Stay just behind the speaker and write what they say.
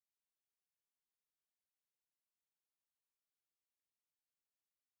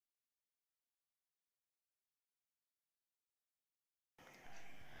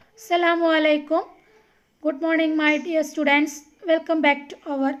Assalamu alaikum. Good morning, my dear students. Welcome back to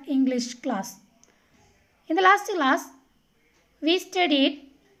our English class. In the last class, we studied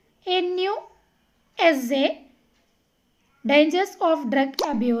a new essay, Dangers of Drug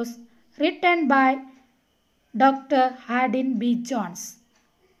Abuse, written by Dr. Hardin B. Jones.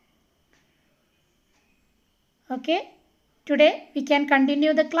 Okay, today we can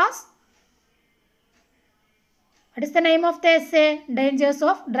continue the class. What is the name of the essay? Dangers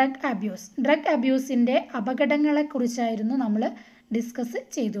of Drug Abuse. Drug Abuse-ന്റെ അപകടങ്ങളെക്കുറിച്ചായിരുന്നു നമ്മൾ discuss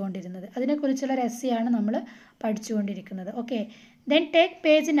ചെയ്തുകൊണ്ടിരുന്നത്. അതിനെക്കുറിച്ചുള്ളൊരു എസ്സേയാണ് നമ്മൾ പഠിച്ചുകൊണ്ടിരിക്കുന്നത്. Okay, then take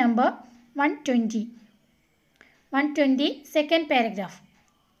page number 120. 120, second paragraph.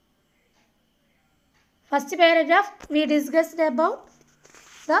 First paragraph, we discussed about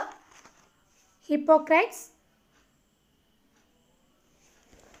the Hippocrates,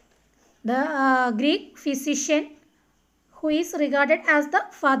 the Greek physician who is regarded as the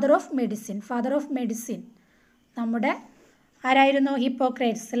father of medicine. Father of medicine. നമ്മുടെ ആരായിരുന്നു?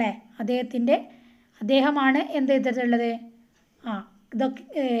 ഹിപ്പോക്രേറ്റ്സ് അല്ലേ? അദ്ദേഹമാണ് എന്ത് ചെയ്തിട്ടുള്ളത്? ഇതൊക്കെ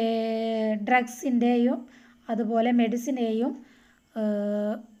ഡ്രഗ്സിൻ്റെയും അതുപോലെ മെഡിസിനെയും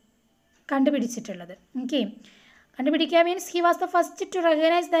കണ്ടുപിടിച്ചിട്ടുള്ളത്. ഓക്കെ, കണ്ടുപിടിക്കുക means he was the first to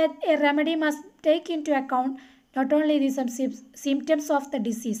recognise that A remedy must take in to account not only the symptoms of the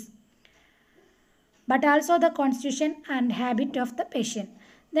disease but also the constitution and habit of the patient.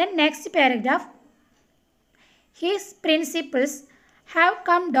 Then next paragraph, his principles have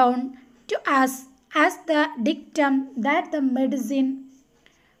come down to us as the dictum that the medicine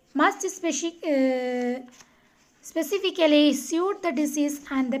must specifically suit the disease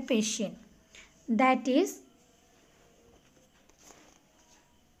and the patient. That is,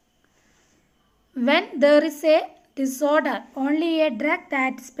 when there is a disorder, only a drug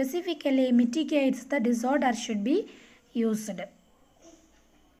that specifically mitigates the disorder should be used.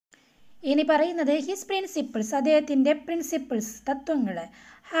 ഇനി പറയുന്നത് his principles, അദ്ദേഹത്തിൻ്റെ principles, തത്വങ്ങൾ,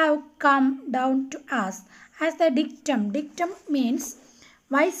 have come down to as as the dictum. Dictum means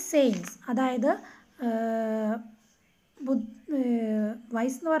vice saints, അതായത്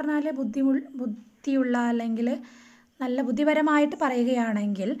vice എന്ന് പറഞ്ഞാൽ ബുദ്ധിയുള്ള അല്ലെങ്കിൽ നല്ല ബുദ്ധിപരമായിട്ട്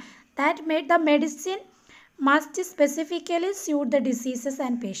പറയുകയാണെങ്കിൽ that made the medicine must specifically suit the diseases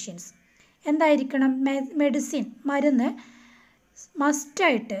and patients. എന്തായിരിക്കണം? മെഡിസിൻ, മരുന്ന്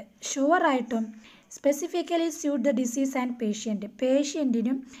മസ്റ്റായിട്ട് ഷുവറായിട്ടും specifically suit the disease and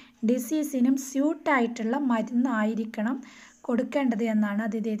പേഷ്യൻറ്റിനും ഡിസീസിനും സ്യൂട്ടായിട്ടുള്ള മരുന്നായിരിക്കണം കൊടുക്കേണ്ടത് എന്നാണ്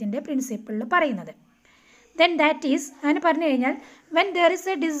അദ്ദേഹത്തിൻ്റെ പ്രിൻസിപ്പിളിൽ പറയുന്നത്. ദെൻ ദാറ്റ് ഈസ്, അങ്ങനെ പറഞ്ഞു കഴിഞ്ഞാൽ when there is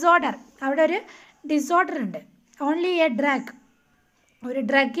A disorder, അവിടെ ഒരു ഡിസോർഡർ ഉണ്ട്, ഓൺലി എ ഡ്രഗ്, ഒരു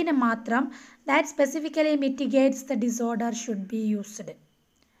ഡ്രഗിന് മാത്രം that specifically mitigates the disorder should be used.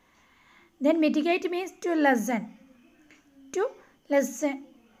 Then mitigate means to lessen.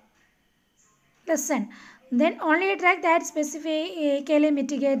 Then only a drug that specifically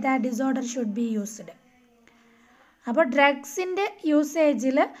mitigate that disorder should be used. അപ്പോൾ ഡ്രഗ്സിൻ്റെ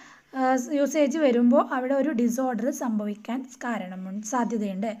usage വരുമ്പോൾ അവിടെ ഒരു disorder സംഭവിക്കാൻ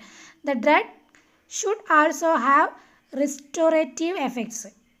സാധ്യതയുണ്ട്. The drug should also have restorative effects.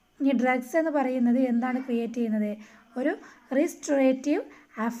 ഈ drugs എന്ന് പറയുന്നത് എന്താണ് ക്രിയേറ്റ് ചെയ്യുന്നത്? ഒരു റിസ്റ്റോറേറ്റീവ്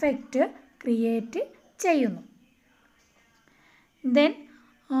എഫക്റ്റ് ക്രിയേറ്റ് ചെയ്യുന്നു. Then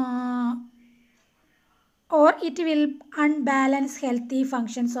or it will unbalance healthy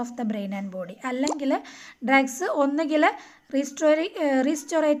functions of the brain and body. അല്ലെങ്കിൽ ഡ്രഗ്സ് ഒന്നുകിൽ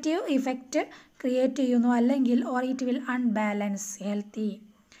റിസ്റ്റോറേറ്റീവ് ഇഫക്റ്റ് ക്രിയേറ്റ് ചെയ്യുന്നു, അല്ലെങ്കിൽ or it will unbalance healthy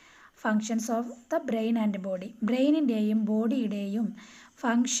functions of the brain and body. ബ്രെയിനിൻ്റെയും ബോഡിയുടെയും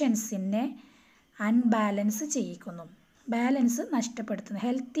ഫങ്ഷൻസിനെ unbalance ചെയ്യിക്കുന്നു, balance നഷ്ടപ്പെടുത്തുന്നു.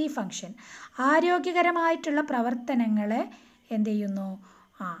 Healthy function, ആരോഗ്യകരമായിട്ടുള്ള പ്രവർത്തനങ്ങളെ എന്ത് ചെയ്യുന്നു?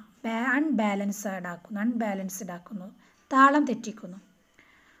 Unbalanced ആക്കുന്നു, താളം തെറ്റിക്കുന്നു.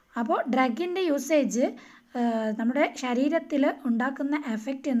 അപ്പോൾ ഡ്രഗിൻ്റെ യൂസേജ് നമ്മുടെ ശരീരത്തിൽ ഉണ്ടാക്കുന്ന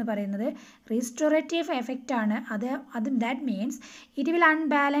എഫക്റ്റ് എന്ന് പറയുന്നത് റീസ്റ്റോറേറ്റീവ് എഫക്റ്റ് ആണ്. That means it will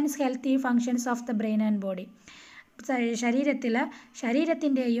unbalance healthy functions of the brain and body.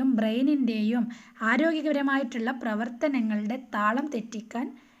 ശരീരത്തിൻ്റെയും ബ്രെയിനിൻ്റെയും ആരോഗ്യകരമായിട്ടുള്ള പ്രവർത്തനങ്ങളുടെ താളം തെറ്റിക്കാൻ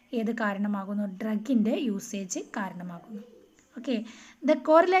ഏത് കാരണമാകുന്നു? ഡ്രഗിൻ്റെ യൂസേജ് കാരണമാകുന്നു. Okay, the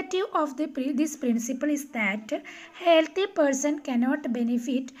correlative of this principle is that healthy person cannot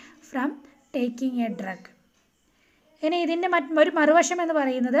benefit from taking A drug. ഇനി ഇതിൻ്റെ ഒരു മറുവശം എന്ന്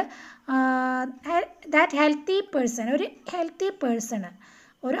പറയുന്നത് ദാറ്റ് ഹെൽത്തി പേഴ്സൺ,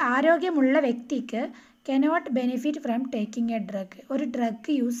 ഒരു ആരോഗ്യമുള്ള വ്യക്തിക്ക് cannot benefit from taking A drug. ഒരു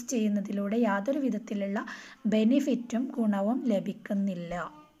ഡ്രഗ് യൂസ് ചെയ്യുന്നതിലൂടെ യാതൊരു വിധത്തിലുള്ള ബെനിഫിറ്റും ഗുണവും ലഭിക്കുന്നില്ല.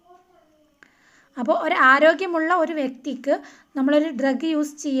 അപ്പോൾ ഒരു ആരോഗ്യമുള്ള ഒരു വ്യക്തിക്ക് നമ്മളൊരു ഡ്രഗ്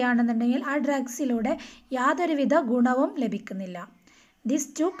യൂസ് ചെയ്യുകയാണെന്നുണ്ടെങ്കിൽ ആ ഡ്രഗ്സിലൂടെ യാതൊരുവിധ ഗുണവും ലഭിക്കുന്നില്ല. This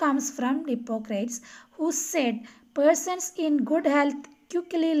too comes from Hippocrates, who said persons in good health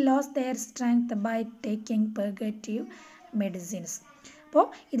quickly lost their strength by taking purgative medicines. അപ്പോൾ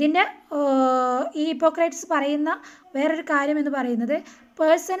ഇതിൻ്റെ ഈ ഹിപ്പോക്രൈറ്റ്സ് പറയുന്ന വേറൊരു കാര്യം എന്ന് പറയുന്നത്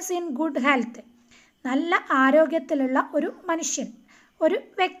പേഴ്സൺസ് ഇൻ ഗുഡ് ഹെൽത്ത്, നല്ല ആരോഗ്യത്തിലുള്ള ഒരു മനുഷ്യൻ, ഒരു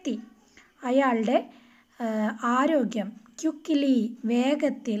വ്യക്തി, അയാളുടെ ആരോഗ്യം ക്വിക്ക്ലി,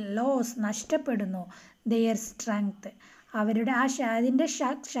 വേഗത്തിൽ, ലോസ്, നഷ്ടപ്പെടുന്നു, ദെയർ സ്ട്രെങ്ത്, അവരുടെ അതിൻ്റെ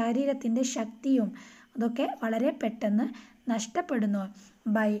ശരീരത്തിൻ്റെ ശക്തിയും അതൊക്കെ വളരെ പെട്ടെന്ന് നഷ്ടപ്പെടുന്നു.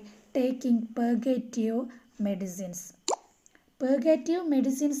 By taking പെർഗേറ്റീവ് medicines. പെർഗേറ്റീവ്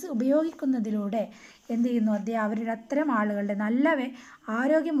മെഡിസിൻസ് ഉപയോഗിക്കുന്നതിലൂടെ എന്ത് ചെയ്യുന്നു, അവരുടെ അത്തരം ആളുകളുടെ നല്ല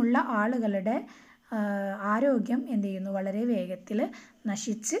ആരോഗ്യമുള്ള ആളുകളുടെ ആരോഗ്യം എന്ത് ചെയ്യുന്നു, വളരെ വേഗത്തിൽ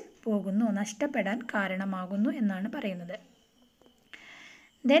നശിച്ച് പോകുന്നു, നഷ്ടപ്പെടാൻ കാരണമാകുന്നു എന്നാണ് പറയുന്നത്.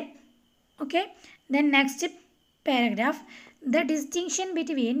 Then next paragraph, the distinction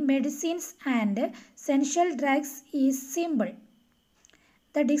between medicines and essential drugs is simple.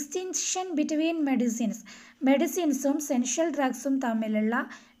 The distinction between മെഡിസിൻസും സെൻഷ്യൽ ഡ്രഗ്സും തമ്മിലുള്ള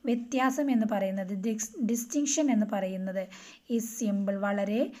വ്യത്യാസം എന്ന് പറയുന്നത്, ഡിസ്റ്റിങ്ഷൻ എന്ന് പറയുന്നത് ഈസ് സിമ്പിൾ,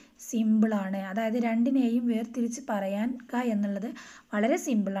 വളരെ സിമ്പിളാണ്. അതായത് രണ്ടിനെയും വേർതിരിച്ച് പറയാൻ എന്നുള്ളത് വളരെ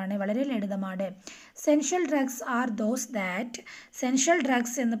സിമ്പിളാണ്, വളരെ ലളിതമാണ്. സെൻഷ്യൽ drugs are those that, സെൻഷ്യൽ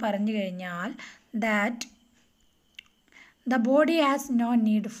drugs എന്ന് പറഞ്ഞു കഴിഞ്ഞാൽ that the body has no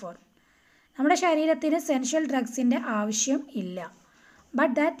need for, നമ്മുടെ ശരീരത്തിന് സെൻഷ്യൽ ഡ്രഗ്സിൻ്റെ ആവശ്യം ഇല്ല.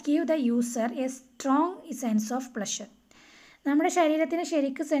 But that give the user A strong sense of pleasure, നമ്മുടെ ശരീരത്തിന്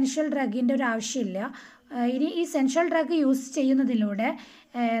ശരിക്കും സെൻഷ്യൽ ഡ്രഗിൻ്റെ ഒരു ആവശ്യമില്ല. ഇനി ഈ സെൻഷ്യൽ ഡ്രഗ് യൂസ് ചെയ്യുന്നതിലൂടെ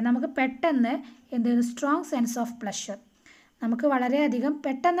നമുക്ക് പെട്ടെന്ന് സ്ട്രോങ് സെൻസ് ഓഫ് പ്ലഷർ, നമുക്ക് വളരെയധികം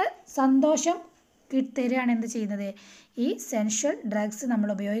പെട്ടെന്ന് സന്തോഷം തരികയാണ് എന്ത് ചെയ്യുന്നത്, ഈ സെൻഷ്യൽ ഡ്രഗ്സ് നമ്മൾ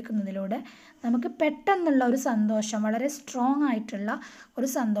ഉപയോഗിക്കുന്നതിലൂടെ നമുക്ക് പെട്ടെന്നുള്ള ഒരു സന്തോഷം, വളരെ സ്ട്രോങ് ആയിട്ടുള്ള ഒരു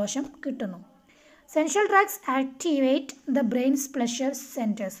സന്തോഷം കിട്ടുന്നു. സെൻഷ്യൽ drugs activate the brains pleasure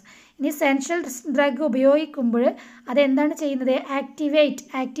centres. ഇനി സെൻഷ്യൽ ഡ്രഗ് ഉപയോഗിക്കുമ്പോൾ അതെന്താണ് ചെയ്യുന്നത്,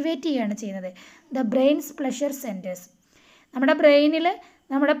 ആക്ടിവേറ്റ് ചെയ്യുകയാണ് ചെയ്യുന്നത് ദ ബ്രെയിൻസ് പ്ലഷർ സെൻറ്റേഴ്സ്. നമ്മുടെ ബ്രെയിനിൽ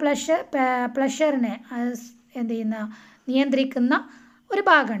നമ്മുടെ പ്ലഷറിനെ എന്ത് ചെയ്യുന്ന നിയന്ത്രിക്കുന്ന ഒരു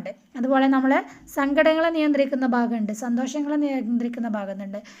ഭാഗമുണ്ട്. അതുപോലെ നമ്മളെ സങ്കടങ്ങളെ നിയന്ത്രിക്കുന്ന ഭാഗമുണ്ട്, സന്തോഷങ്ങളെ നിയന്ത്രിക്കുന്ന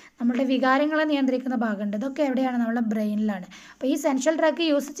ഭാഗമുണ്ട്, നമ്മുടെ വികാരങ്ങളെ നിയന്ത്രിക്കുന്ന ഭാഗമുണ്ട്. ഇതൊക്കെ എവിടെയാണ്, നമ്മുടെ ബ്രെയിനിലാണ്. അപ്പോൾ ഈ സെൻഷ്യൽ ഡ്രഗ്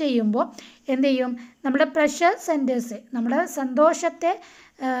യൂസ് ചെയ്യുമ്പോൾ എന്ത് ചെയ്യും, നമ്മുടെ പ്ലഷർ സെൻറ്റേഴ്സ്, നമ്മുടെ സന്തോഷത്തെ,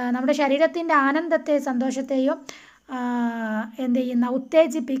 നമ്മുടെ ശരീരത്തിൻ്റെ ആനന്ദത്തെ, സന്തോഷത്തെയും എന്ത് ചെയ്യുന്ന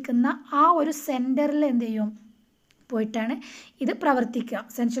ഉത്തേജിപ്പിക്കുന്ന ആ ഒരു സെൻറ്ററിൽ എന്ത് ചെയ്യും പോയിട്ടാണ് ഇത് പ്രവർത്തിക്കുക.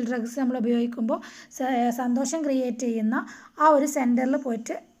 സെൻഷ്യൽ ഡ്രഗ്സ് നമ്മൾ ഉപയോഗിക്കുമ്പോൾ സന്തോഷം ക്രിയേറ്റ് ചെയ്യുന്ന ആ ഒരു സെൻറ്ററിൽ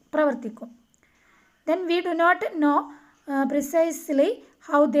പോയിട്ട് പ്രവർത്തിക്കും. Then we do not no precisely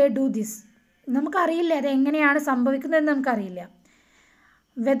how they do this, നമുക്കറിയില്ല അതെങ്ങനെയാണ് സംഭവിക്കുന്നതെന്ന് നമുക്കറിയില്ല.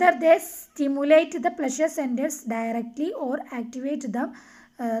 Whether they stimulate the pleasure centres directly or activate them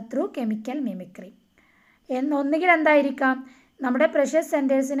through chemical mimicry. ഒന്നുകിൽ എന്തായിരിക്കാം, നമ്മുടെ പ്രഷർ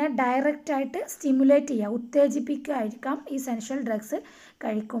സെൻറ്റേഴ്സിനെ ഡയറക്റ്റായിട്ട് സ്റ്റിമുലേറ്റ് ചെയ്യുക, ഉത്തേജിപ്പിക്കുകയായിരിക്കാം ഈ സെൻഷ്യൽ ഡ്രഗ്സ്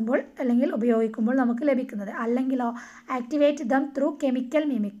കഴിക്കുമ്പോൾ അല്ലെങ്കിൽ ഉപയോഗിക്കുമ്പോൾ നമുക്ക് ലഭിക്കുന്നത്. അല്ലെങ്കിലോ activate them through chemical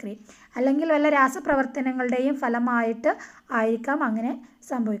mimicry, അല്ലെങ്കിൽ വല്ല രാസപ്രവർത്തനങ്ങളുടെയും ഫലമായിട്ട് ആയിരിക്കാം അങ്ങനെ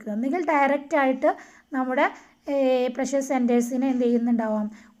സംഭവിക്കുന്നത്. ഒന്നുകിൽ ഡയറക്റ്റായിട്ട് നമ്മുടെ പ്രഷർ സെൻറ്റേഴ്സിനെ എന്ത് ചെയ്യുന്നുണ്ടാവാം,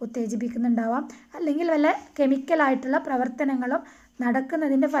 ഉത്തേജിപ്പിക്കുന്നുണ്ടാവാം, അല്ലെങ്കിൽ വല്ല കെമിക്കലായിട്ടുള്ള പ്രവർത്തനങ്ങളും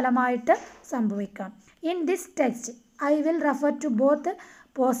നടക്കുന്നതിൻ്റെ ഫലമായിട്ട് സംഭവിക്കാം. In this text I will refer to both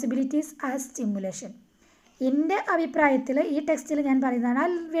possibilities as stimulation. എൻ്റെ അഭിപ്രായത്തിൽ ഈ ടെക്സ്റ്റിൽ ഞാൻ പറയുന്നതാണ് I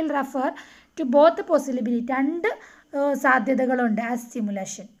will refer to both possibility, രണ്ട് സാധ്യതകളുണ്ട് ആസ്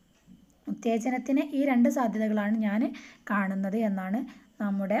സ്റ്റിമുലേഷൻ. ഉത്തേജനത്തിന് ഈ രണ്ട് സാധ്യതകളാണ് ഞാൻ കാണുന്നത് എന്നാണ്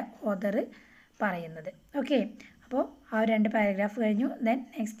നമ്മുടെ ഓതർ പറയുന്നത്. ഓക്കെ, അപ്പോൾ ആ രണ്ട് പാരഗ്രാഫ് കഴിഞ്ഞു. Then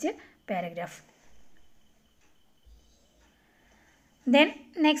next paragraph. Then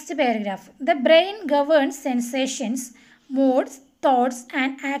next paragraph, the brain governs sensations, moods, thoughts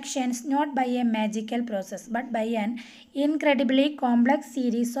and actions not by a magical process but by an incredibly complex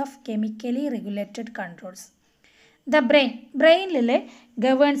series of chemically regulated controls. The brainലിലെ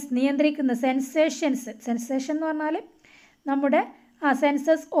governs, നിയന്ത്രിക്കുന്ന, sensation എന്ന് പറഞ്ഞാൽ നമ്മുടെ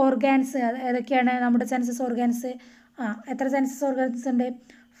census organs ഏതൊക്കെയാണ്, നമ്മുടെ census organs എത്ര census organs ഉണ്ട്,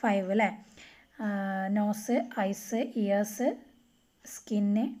 5 അല്ലേ. Nose, ice, years,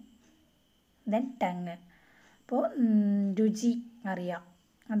 skin, then tongue. അപ്പോൾ രുചി അറിയാം,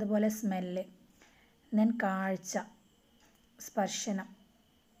 അതുപോലെ സ്മെല്ല്, ദെൻ കാഴ്ച, സ്പർശനം,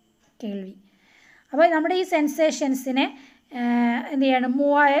 കേൾവി. അപ്പോൾ നമ്മുടെ ഈ സെൻസേഷൻസിനെ എന്ത് ചെയ്യണം,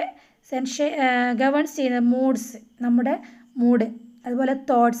 ഗവേൺസ് ചെയ്യുന്നത് മൂഡ്സ്, നമ്മുടെ മൂഡ്, അതുപോലെ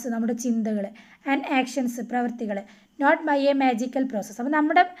തോട്ട്സ്, നമ്മുടെ ചിന്തകൾ, ആൻഡ് ആക്ഷൻസ്, പ്രവൃത്തികൾ, not by A magical process. അപ്പോൾ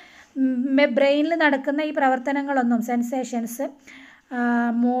നമ്മുടെ ബ്രെയിനിൽ നടക്കുന്ന ഈ പ്രവർത്തനങ്ങളൊന്നും, sensations,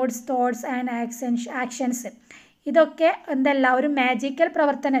 moods, thoughts and actions, ഇതൊക്കെ എന്തല്ല, ഒരു മാജിക്കൽ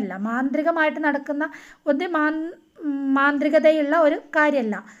പ്രവർത്തനമല്ല, മാന്ത്രികമായിട്ട് നടക്കുന്ന മാന്ത്രികതയുള്ള ഒരു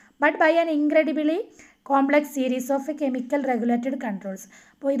കാര്യമല്ല. But by an incredibly complex series of chemical regulated controls.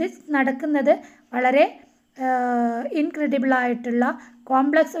 അപ്പോൾ ഇത് നടക്കുന്നത് വളരെ ഇൻക്രെഡിബിളായിട്ടുള്ള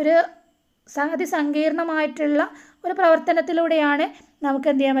കോംപ്ലക്സ്, ഒരു അതിസങ്കീർണമായിട്ടുള്ള ഒരു പ്രവർത്തനത്തിലൂടെയാണ് നമുക്ക്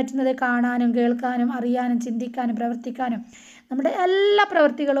എന്ത് ചെയ്യാൻ പറ്റുന്നത്, കാണാനും കേൾക്കാനും അറിയാനും ചിന്തിക്കാനും പ്രവർത്തിക്കാനും. നമ്മുടെ എല്ലാ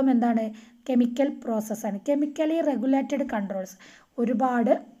പ്രവൃത്തികളും എന്താണ്, കെമിക്കൽ പ്രോസസ്സാണ്, കെമിക്കലി റെഗുലേറ്റഡ് കൺട്രോൾസ്.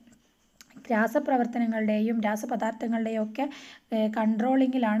 ഒരുപാട് രാസപ്രവർത്തനങ്ങളുടെയും രാസപദാർത്ഥങ്ങളുടെയും ഒക്കെ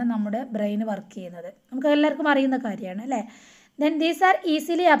കൺട്രോളിങ്ങിലാണ് നമ്മുടെ ബ്രെയിൻ വർക്ക് ചെയ്യുന്നത്. നമുക്ക് എല്ലാവർക്കും അറിയുന്ന കാര്യമാണ് അല്ലേ. Then these are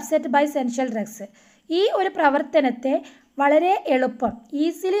easily upset by സെൻഷ്യൽ drugs. ഈ ഒരു പ്രവർത്തനത്തെ വളരെ എളുപ്പം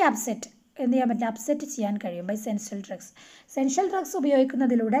ഈസിലി എന്ത് ചെയ്യാൻ പറ്റും, അപ്സെറ്റ് ചെയ്യാൻ കഴിയും ബൈ സെൻഷ്യൽ ഡ്രഗ്സ്. സെൻഷ്യൽ ഡ്രഗ്സ്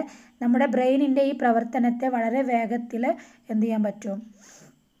ഉപയോഗിക്കുന്നതിലൂടെ നമ്മുടെ ബ്രെയിനിൻ്റെ ഈ പ്രവർത്തനത്തെ വളരെ വേഗത്തിൽ എന്ത് ചെയ്യാൻ പറ്റും,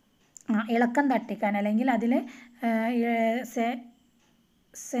 ഇളക്കം തട്ടിക്കാൻ അല്ലെങ്കിൽ അതിൽ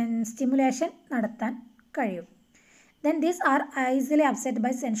സ്റ്റിമുലേഷൻ നടത്താൻ കഴിയും. Then these are easily upset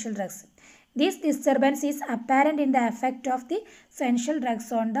by sensual drugs. This disturbance is apparent in the effect of the sensual drugs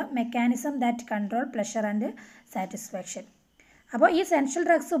on the mechanism that control pleasure and satisfaction. അപ്പോൾ ഈ സെൻഷ്യൽ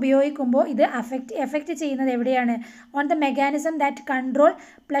ഡ്രഗ്സ് ഉപയോഗിക്കുമ്പോൾ ഇത് എഫക്റ്റ് ചെയ്യുന്നത് എവിടെയാണ്, on the mechanism that control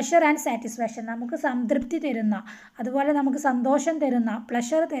pleasure and satisfaction. നമുക്ക് സംതൃപ്തി തരുന്ന, അതുപോലെ നമുക്ക് സന്തോഷം തരുന്ന,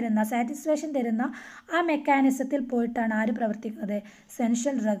 പ്ലഷർ തരുന്ന, സാറ്റിസ്ഫാക്ഷൻ തരുന്ന ആ മെക്കാനിസത്തിൽ പോയിട്ടാണ് ആര് പ്രവർത്തിക്കുന്നത്,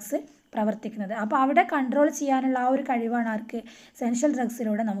 സെൻഷ്യൽ ഡ്രഗ്സ് പ്രവർത്തിക്കുന്നത്. അപ്പോൾ അവിടെ കൺട്രോൾ ചെയ്യാനുള്ള ആ ഒരു കഴിവാണ് ആർക്ക്, സെൻഷ്യൽ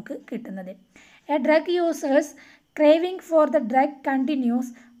ഡ്രഗ്സിലൂടെ നമുക്ക് കിട്ടുന്നത്. A drug users craving for the drug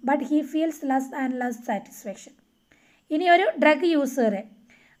continuous but he feels less and less satisfaction. ഇനി ഒരു ഡ്രഗ് യൂസർ,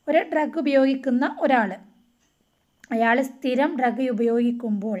 ഒരു ഡ്രഗ് ഉപയോഗിക്കുന്ന അയാൾ സ്ഥിരം ഡ്രഗ്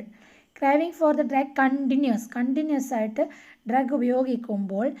ഉപയോഗിക്കുമ്പോൾ, craving for the drug continuous ആയിട്ട് ഡ്രഗ്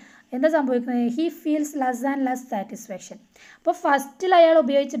ഉപയോഗിക്കുമ്പോൾ എന്താ സംഭവിക്കുന്നത്, he feels less and less satisfaction. അപ്പോൾ ഫസ്റ്റിൽ അയാൾ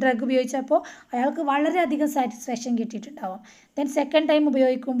ഡ്രഗ് ഉപയോഗിച്ചപ്പോൾ അയാൾക്ക് വളരെയധികം സാറ്റിസ്ഫാക്ഷൻ കിട്ടിയിട്ടുണ്ടാവും. ദെൻ സെക്കൻഡ് ടൈം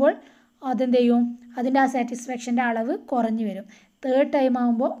ഉപയോഗിക്കുമ്പോൾ അതെന്ത് ചെയ്യും, അതിൻ്റെ ആ സാറ്റിസ്ഫാക്ഷൻ്റെ അളവ് കുറഞ്ഞു വരും. തേർഡ് ടൈം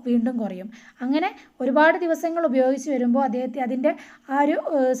ആകുമ്പോൾ വീണ്ടും കുറയും. അങ്ങനെ ഒരുപാട് ദിവസങ്ങൾ ഉപയോഗിച്ച് വരുമ്പോൾ അതിൻ്റെ ആ ഒരു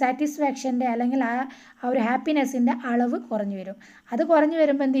സാറ്റിസ്ഫാക്ഷൻ്റെ അല്ലെങ്കിൽ ആ ഒരു ഹാപ്പിനെസ്സിൻ്റെ അളവ് കുറഞ്ഞു വരും. അത് കുറഞ്ഞു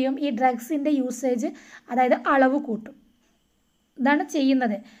വരുമ്പോൾ എന്ത് ചെയ്യും, ഈ ഡ്രഗ്സിൻ്റെ യൂസേജ്, അതായത് അളവ് കൂട്ടും. ഇതാണ്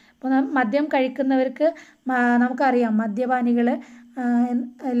ചെയ്യുന്നത്. ഇപ്പോൾ മദ്യം കഴിക്കുന്നവർക്ക് നമുക്കറിയാം, മദ്യപാനികൾ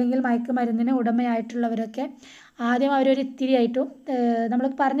അല്ലെങ്കിൽ മയക്കുമരുന്നിന് ഉടമയായിട്ടുള്ളവരൊക്കെ ആദ്യം അവരൊരു ഇത്തിരി ആയിട്ടും നമ്മൾ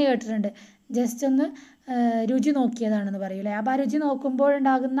പറഞ്ഞു കേട്ടിട്ടുണ്ട്, ജസ്റ്റ് ഒന്ന് രുചി നോക്കിയതാണെന്ന് പറയൂലേ. അപ്പോൾ ആ രുചി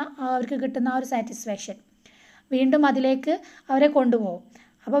നോക്കുമ്പോഴുണ്ടാകുന്ന അവർക്ക് കിട്ടുന്ന ആ ഒരു സാറ്റിസ്ഫാക്ഷൻ വീണ്ടും അതിലേക്ക് അവരെ കൊണ്ടുപോകും.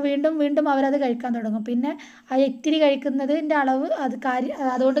 അപ്പോൾ വീണ്ടും അവരത് കഴിക്കാൻ തുടങ്ങും. പിന്നെ ആ ഇത്തിരി കഴിക്കുന്നതിൻ്റെ അളവ്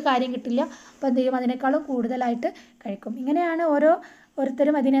അതുകൊണ്ട് കാര്യം കിട്ടില്ല. അപ്പോൾ എന്ത് ചെയ്യും, അതിനേക്കാളും കൂടുതലായിട്ട് കഴിക്കും. ഇങ്ങനെയാണ്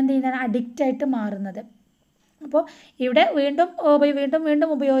ഓരോരുത്തരും അതിനെന്ത് ചെയ്യുന്നത്, അഡിക്റ്റായിട്ട് മാറുന്നത്. അപ്പോൾ ഇവിടെ വീണ്ടും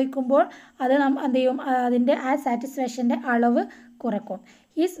ഉപയോഗിക്കുമ്പോൾ അത് എന്ത് ചെയ്യും, അതിൻ്റെ ആ സാറ്റിസ്ഫാക്ഷൻ്റെ അളവ് കുറക്കും.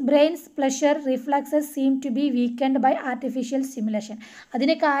 His brains pleasure reflexes seam to B weekend by artificial stimulation.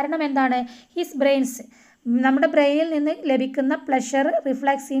 അതിന് കാരണം എന്താണ്, ഹിസ് ബ്രെയിൻസ്, നമ്മുടെ ബ്രെയിനിൽ നിന്ന് ലഭിക്കുന്ന pleasure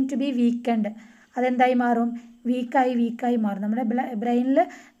reflux seam to B weekend. അതെന്തായി മാറും, വീക്കായി മാറും. നമ്മുടെ ബ്രെയിനിൽ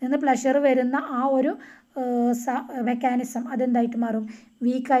നിന്ന് പ്ലഷർ വരുന്ന ആ ഒരു മെക്കാനിസം അതെന്തായിട്ട് മാറും,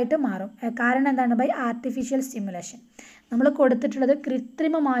 വീക്കായിട്ട് മാറും. കാരണം എന്താണ്, ബൈ ആർട്ടിഫിഷ്യൽ സ്റ്റിമുലേഷൻ. നമ്മൾ കൊടുത്തിട്ടുള്ളത്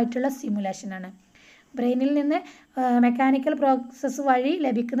കൃത്രിമമായിട്ടുള്ള സ്റ്റിമുലേഷനാണ്. ബ്രെയിനിൽ നിന്ന് മെക്കാനിക്കൽ പ്രോസസ്സ് വഴി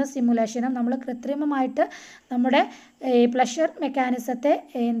ലഭിക്കുന്ന സ്റ്റിമുലേഷനും നമ്മൾ കൃത്രിമമായിട്ട് നമ്മുടെ പ്ലഷർ മെക്കാനിസത്തെ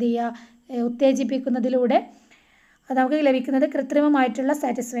എന്ത് ചെയ്യുക, ഉത്തേജിപ്പിക്കുന്നതിലൂടെ നമുക്ക് ലഭിക്കുന്നത് കൃത്രിമമായിട്ടുള്ള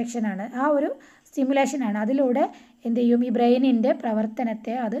സാറ്റിസ്ഫാക്ഷനാണ്, ആ ഒരു സ്റ്റിമുലേഷനാണ്. അതിലൂടെ എന്ത് ചെയ്യും, ഈ ബ്രെയിനിൻ്റെ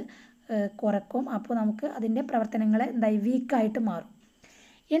പ്രവർത്തനത്തെ അത് കുറക്കും. അപ്പോൾ നമുക്ക് അതിൻ്റെ പ്രവർത്തനങ്ങൾ വീക്കായിട്ട് മാറും.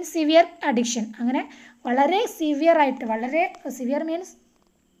 ഇൻ സിവിയർ അഡിക്ഷൻ, അങ്ങനെ വളരെ സിവിയർ മീൻസ്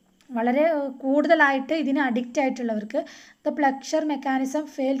വളരെ കൂടുതലായിട്ട് ഇതിന് addict ആയിട്ടുള്ളവർക്ക് the pleasure mechanism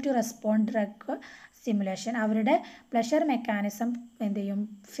fail to respond drug stimulation. അവരുടെ പ്ലഷർ മെക്കാനിസം എന്ത് ചെയ്യും,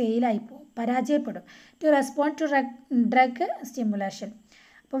 ഫെയിലായി പോകും, പരാജയപ്പെടും. To respond to drug stimulation.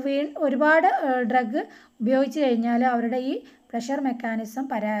 അപ്പോൾ ഒരുപാട് ഡ്രഗ് ഉപയോഗിച്ച് കഴിഞ്ഞാൽ അവരുടെ ഈ പ്ലഷർ മെക്കാനിസം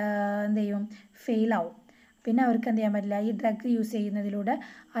എന്ത് ചെയ്യും, ഫെയിലാവും. പിന്നെ അവർക്ക് എന്ത് ചെയ്യാൻ പറ്റില്ല, ഈ ഡ്രഗ് യൂസ് ചെയ്യുന്നതിലൂടെ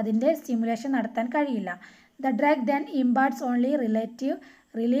അതിൻ്റെ സ്റ്റിമുലേഷൻ നടത്താൻ കഴിയില്ല. The drug then imparts only relative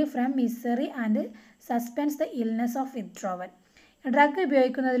relief from misery and suspense the illness of withdrawal. Drug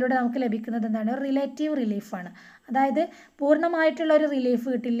ഉപയോഗിക്കുന്നതിലൂടെ നമുക്ക് ലഭിക്കുന്നത് എന്താണ്? റിലേറ്റീവ് റിലീഫാണ്. അതായത് പൂർണ്ണമായിട്ടുള്ള ഒരു റിലീഫ്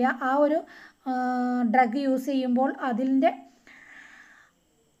കിട്ടില്ല. ആ ഒരു ഡ്രഗ് യൂസ് ചെയ്യുമ്പോൾ അതിൻ്റെ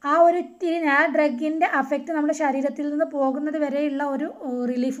ആ ഡ്രഗിൻ്റെ അഫക്റ്റ് നമ്മുടെ ശരീരത്തിൽ നിന്ന് പോകുന്നത് വരെയുള്ള ഒരു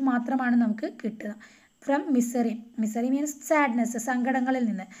റിലീഫ് മാത്രമാണ് നമുക്ക് കിട്ടുക. ഫ്രം മിസറി മീൻസ് സാഡ്നെസ്, സങ്കടങ്ങളിൽ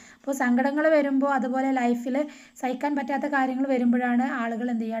നിന്ന്. അപ്പോൾ സങ്കടങ്ങൾ വരുമ്പോൾ അതുപോലെ ലൈഫിൽ സഹിക്കാൻ പറ്റാത്ത കാര്യങ്ങൾ വരുമ്പോഴാണ് ആളുകൾ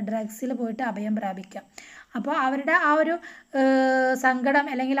എന്ത് ചെയ്യുക? ഡ്രഗ്സിൽ പോയിട്ട് അഭയം പ്രാപിക്കുക. അപ്പോൾ അവരുടെ ആ ഒരു സങ്കടം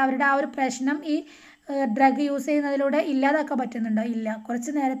അല്ലെങ്കിൽ അവരുടെ ആ ഒരു പ്രശ്നം ഈ ഡ്രഗ് യൂസ് ചെയ്യുന്നതിലൂടെ ഇല്ലാതാക്കാൻ പറ്റുന്നുണ്ടോ? ഇല്ല.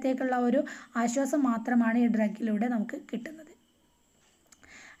 കുറച്ച് നേരത്തേക്കുള്ള ഒരു ആശ്വാസം മാത്രമാണ് ഈ ഡ്രഗിലൂടെ നമുക്ക് കിട്ടുന്നത്.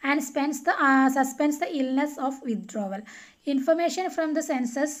 And suspends the illness of withdrawal. Information from the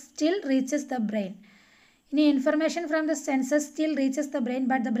senses still reaches the brain. ഇനി information from the census still reaches the brain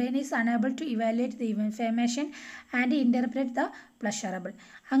but the brain is unable to evaluate the information and interpret the pleasurable.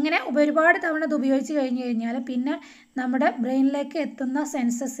 അങ്ങനെ ഒരുപാട് തവണ അത് ഉപയോഗിച്ച് കഴിഞ്ഞാൽ പിന്നെ നമ്മുടെ ബ്രെയിനിലേക്ക് എത്തുന്ന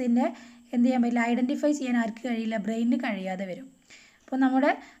സെൻസസിൻ്റെ എന്ത് ചെയ്യാൻ പറ്റില്ല? ഐഡൻറ്റിഫൈ ചെയ്യാൻ ആർക്ക് കഴിയില്ല? ബ്രെയിനിന് കഴിയാതെ വരും. അപ്പോൾ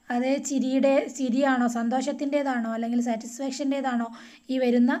നമ്മുടെ അതേ ചിരിയാണോ, സന്തോഷത്തിൻ്റേതാണോ അല്ലെങ്കിൽ സാറ്റിസ്ഫാക്ഷൻ്റേതാണോ ഈ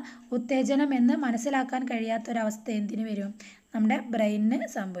വരുന്ന ഉത്തേജനം എന്ന് മനസ്സിലാക്കാൻ കഴിയാത്തൊരവസ്ഥ എന്തിനു വരും? നമ്മുടെ ബ്രെയിനിന്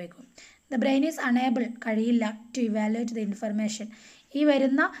സംഭവിക്കും. ദ ബ്രെയിൻ ഈസ് അണേബിൾ, കഴിയില്ല, ടു ഇവാലുവേറ്റ് ദ ഇൻഫർമേഷൻ, ഈ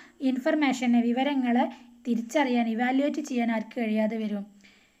വരുന്ന ഇൻഫർമേഷനെ, വിവരങ്ങളെ തിരിച്ചറിയാൻ, ഇവാലുവേറ്റ് ചെയ്യാൻ ആർക്ക് കഴിയാതെ വരും?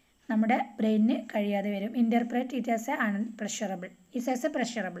 നമ്മുടെ ബ്രെയിനിന് കഴിയാതെ വരും. Interpret it as A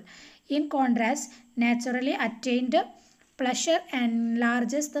പ്രഷറബിൾ. In contrast, naturally attained pleasure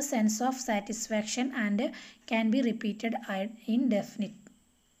enlarges the sense of satisfaction and can be repeated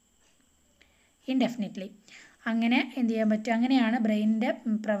indefinitely. അങ്ങനെ എന്ത് ചെയ്യാൻ പറ്റും? അങ്ങനെയാണ് ബ്രെയിനിൻ്റെ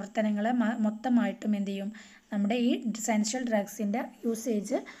പ്രവർത്തനങ്ങളെ മൊത്തമായിട്ടും എന്ത് ചെയ്യും? നമ്മുടെ ഈ സെൻഷ്യൽ ഡ്രഗ്സിൻ്റെ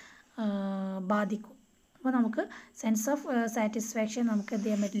യൂസേജ് ബാധിക്കും. അപ്പോൾ നമുക്ക് സെൻസ് ഓഫ് സാറ്റിസ്ഫാക്ഷൻ നമുക്ക് എന്ത്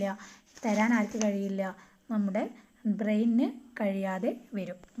ചെയ്യാൻ പറ്റില്ല? തരാൻ ആർക്ക് കഴിയില്ല? നമ്മുടെ ബ്രെയിനിന് കഴിയാതെ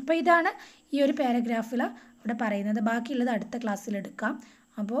വരും. അപ്പോൾ ഇതാണ് ഈ ഒരു പാരഗ്രാഫിൽ ഇവിടെ പറയുന്നത്. ബാക്കിയുള്ളത് അടുത്ത ക്ലാസ്സിൽ എടുക്കാം.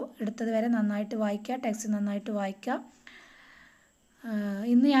 അപ്പോൾ എടുത്തത് വരെ നന്നായിട്ട് വായിക്കുക, ടെക്സ്റ്റ് നന്നായിട്ട് വായിക്കുക.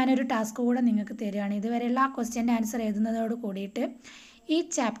 ഇന്ന് ഞാനൊരു ടാസ്ക് കൂടെ നിങ്ങൾക്ക് തരികയാണ്. ഇതുവരെയുള്ള ആ ക്വസ്റ്റ്യൻ്റെ ആൻസർ എഴുതുന്നതോട് കൂടിയിട്ട് ഈ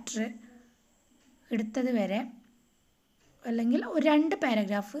ചാപ്റ്റർ എടുത്തത് വരെ അല്ലെങ്കിൽ ഒരു 2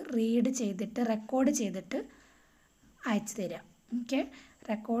 പാരഗ്രാഫ് റീഡ് ചെയ്തിട്ട് റെക്കോർഡ് ചെയ്തിട്ട് അയച്ചു തരാം. ഓക്കെ,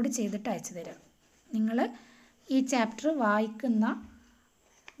 റെക്കോർഡ് ചെയ്തിട്ട് അയച്ചു തരാം. നിങ്ങൾ ഈ ചാപ്റ്റർ വായിക്കുന്ന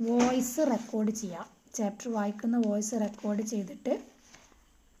വോയിസ് റെക്കോർഡ് ചെയ്യാം. ചാപ്റ്റർ വായിക്കുന്ന വോയിസ് റെക്കോർഡ് ചെയ്തിട്ട്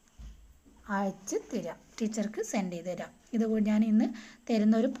അയച്ച് തരാം, ടീച്ചർക്ക് സെൻഡ് ചെയ്ത് തരാം. ഇത് ഞാൻ ഇന്ന്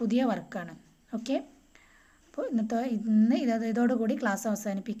തരുന്ന ഒരു പുതിയ വർക്കാണ്. ഓക്കെ, അപ്പോൾ ഇന്ന് ഇതോടുകൂടി ക്ലാസ്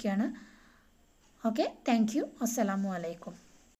അവസാനിപ്പിക്കുകയാണ്. Okay, thank you. അസ്സലാമു അലൈക്കും.